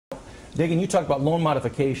Dagan, you talked about loan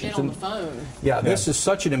modifications. Get on the phone. Yeah, this is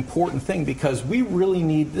such an important thing because we really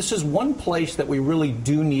need, this is one place that we really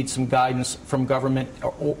do need some guidance from government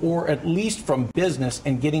or at least from business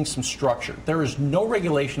and getting some structure. There is no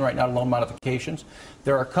regulation right now to loan modifications.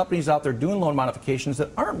 There are companies out there doing loan modifications that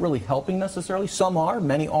aren't really helping necessarily. Some are,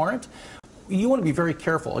 many aren't. You want to be very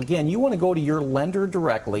careful. Again, you want to go to your lender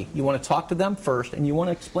directly. You want to talk to them first, and you want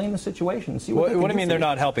to explain the situation and see what. What do you mean they're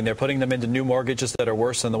not helping? They're putting them into new mortgages that are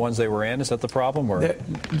worse than the ones they were in. Is that the problem? Or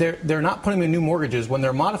they're not putting them in new mortgages. When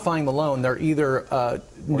they're modifying the loan, they're either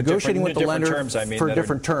negotiating with the lender terms, for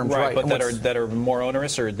different terms, right? But that are more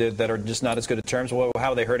onerous or that are just not as good at terms. Well,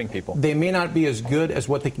 how are they hurting people? They may not be as good as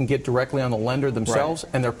what they can get directly on the lender themselves,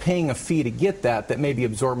 and they're paying a fee to get that may be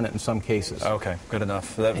absorbent in some cases. Okay, good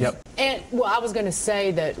enough. Yep. And well, I was going to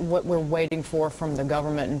say that what we're waiting for from the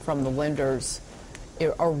government and from the lenders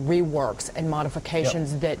are reworks and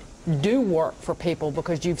modifications that do work for people,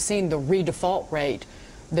 because you've seen the redefault rate,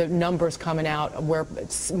 the numbers coming out where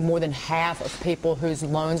it's more than half of people whose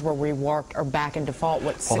loans were reworked are back in default,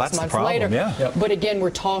 6 months later. But again, we're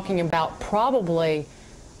talking about probably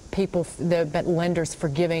people, the lenders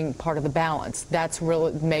forgiving part of the balance. That's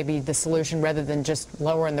really maybe the solution rather than just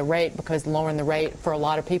lowering the rate, because lowering the rate for a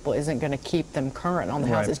lot of people isn't going to keep them current on the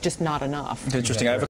house. It's just not enough. Interesting. I have a